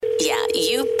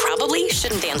you probably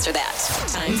shouldn't answer that.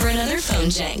 Time for another phone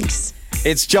Jenks.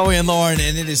 It's Joey and Lauren,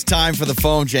 and it is time for the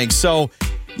phone Jenks. So,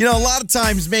 a lot of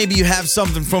times maybe you have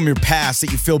something from your past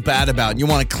that you feel bad about, and you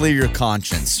want to clear your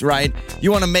conscience, right?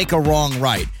 You want to make a wrong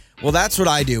right. Well, that's what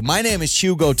I do. My name is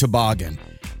Hugo Toboggan,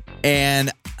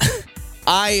 and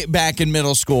I, back in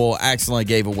middle school, accidentally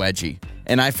gave a wedgie.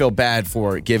 And I feel bad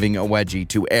for giving a wedgie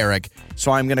to Eric.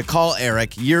 So I'm going to call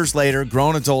Eric years later,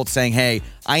 grown adult, saying, hey,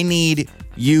 I need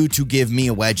you to give me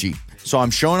a wedgie. So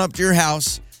I'm showing up to your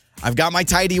house. I've got my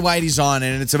tighty whities on,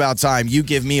 and it's about time you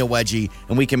give me a wedgie,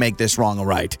 and we can make this wrong or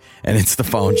right. And it's the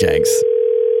phone Jenks.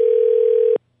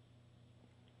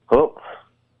 Hello?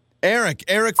 Eric?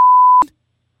 Eric?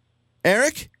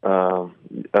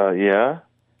 Yeah?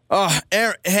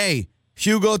 Eric, hey,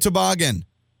 Hugo Toboggan.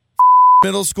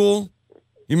 Middle school?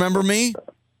 You remember me?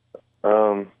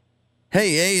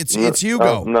 Hey, it's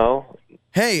Hugo. No.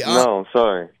 Hey, no,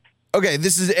 sorry. Okay,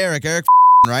 this is Eric. Eric,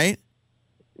 right?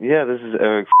 Yeah, this is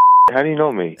Eric. How do you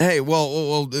know me? Hey,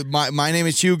 well, my name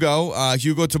is Hugo.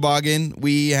 Hugo Toboggan.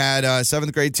 We had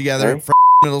 7th grade together, Hey?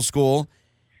 Middle school,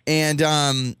 and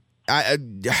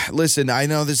listen. I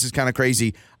know this is kind of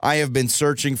crazy. I have been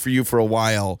searching for you for a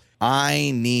while.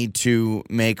 I need to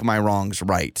make my wrongs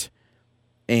right,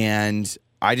 and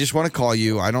I just want to call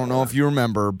you. I don't know if you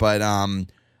remember, but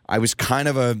I was kind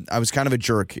of a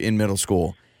jerk in middle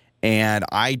school, and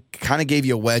I kind of gave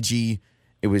you a wedgie.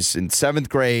 It was in 7th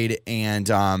grade, and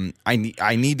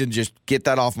I need to just get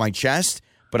that off my chest,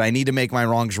 but I need to make my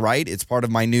wrongs right. It's part of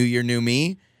my new year, new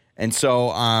me, and so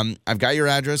I've got your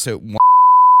address at 1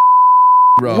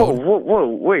 Road.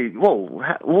 Whoa!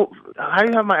 How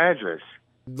do you have my address?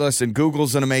 Listen,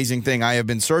 Google's an amazing thing. I have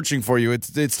been searching for you.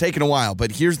 It's taken a while,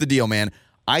 but here's the deal, man.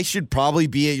 I should probably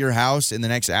be at your house in the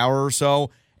next hour or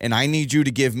so, and I need you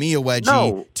to give me a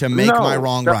wedgie to make my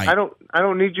wrong right. I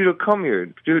don't need you to come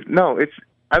here, dude. No,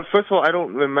 first of all, I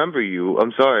don't remember you.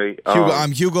 I'm sorry. Hugo,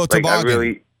 I'm Hugo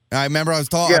Toboggan. I remember I was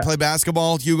tall. Yeah. I played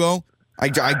basketball, Hugo. I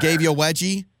gave you a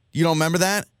wedgie. You don't remember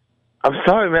that? I'm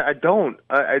sorry, man. I don't.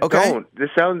 I Okay. don't.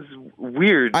 This sounds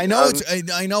weird. I know.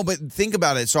 I know, but think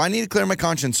about it. So I need to clear my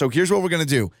conscience. So here's what we're going to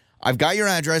do. I've got your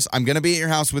address. I'm going to be at your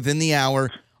house within the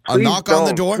hour. I'll knock on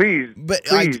the door. Please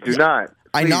do not.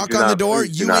 I Please knock do on the not. door,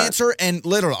 Please do you not. answer, and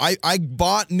literally, I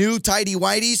bought new tighty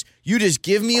whities. You just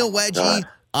give me a wedgie. God.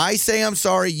 I say I'm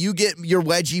sorry. You get your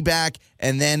wedgie back,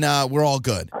 and then we're all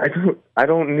good. I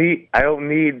don't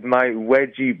need my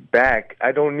wedgie back.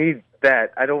 I don't need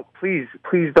that. Please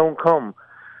don't come.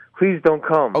 Please don't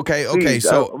come. Okay. Please.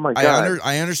 So oh my God.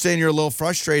 I understand you're a little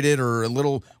frustrated or a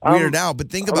little weirded out, but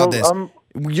think about this.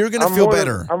 You're gonna feel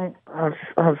better.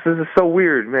 This is so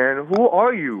weird, man. Who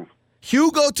are you?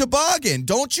 Hugo Toboggan.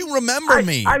 Don't you remember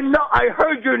me? I know. I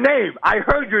heard your name.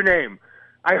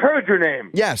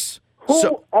 Yes.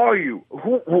 Who are you?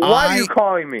 Why are you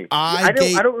calling me? I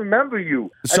don't remember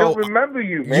you. I don't remember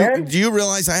you, man. Do you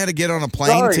realize I had to get on a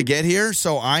plane to get here?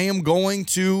 So I am going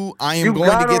to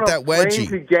get that wedgie.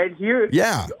 To get here?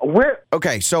 Yeah. Where?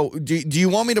 Okay. So do you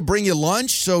want me to bring you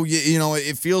lunch? So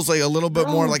it feels like a little bit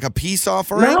more like a peace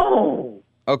offering. No.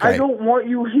 Okay. I don't want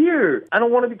you here. I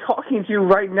don't want to be talking to you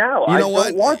right now. You know what?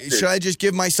 Don't want this. Should I just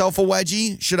give myself a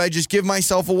wedgie?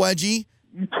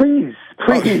 Please.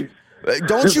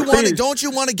 Don't you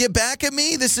want to get back at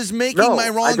me? This is making my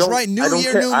wrongs right. New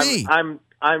year, new me. I'm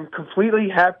completely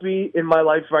happy in my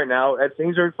life right now.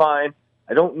 Things are fine.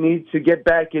 I don't need to get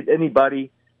back at anybody.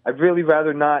 I'd really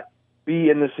rather not be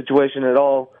in this situation at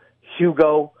all.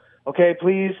 Hugo, okay,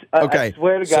 please. Okay. I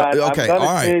swear to God. Okay.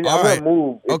 I'm gonna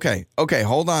move. Okay.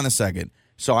 Hold on a second.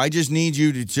 So I just need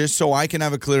you to, just so I can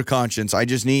have a clear conscience, I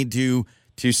just need to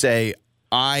say,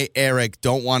 I, Eric,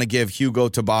 don't want to give Hugo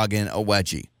Toboggan a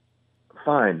wedgie.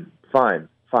 Fine.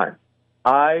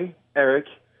 I, Eric,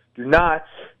 do not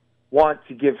want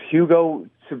to give Hugo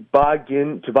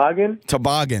Toboggan,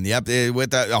 yep,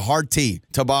 with a hard T,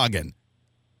 Toboggan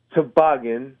a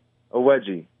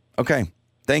wedgie. Okay,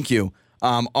 thank you.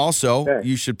 Also,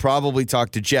 You should probably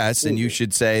talk to Jess, and you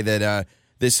should say that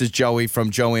this is Joey from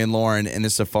Joey and Lauren, and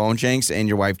this is a phone Jenks, and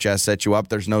your wife Jess set you up.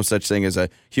 There's no such thing as a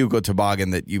Hugo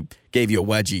Toboggan that you gave you a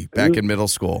wedgie back in middle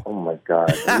school. Oh, my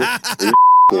God.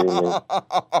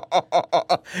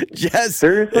 Jess,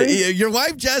 seriously? Your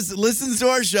wife Jess listens to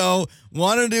our show,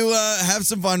 wanted to have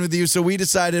some fun with you, so we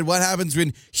decided what happens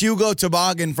when Hugo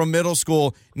Toboggan from middle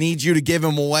school needs you to give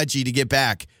him a wedgie to get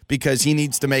back because he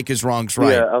needs to make his wrongs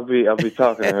right. Yeah, I'll be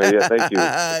talking to her. Yeah,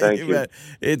 thank you.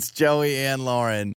 It's Joey and Lauren.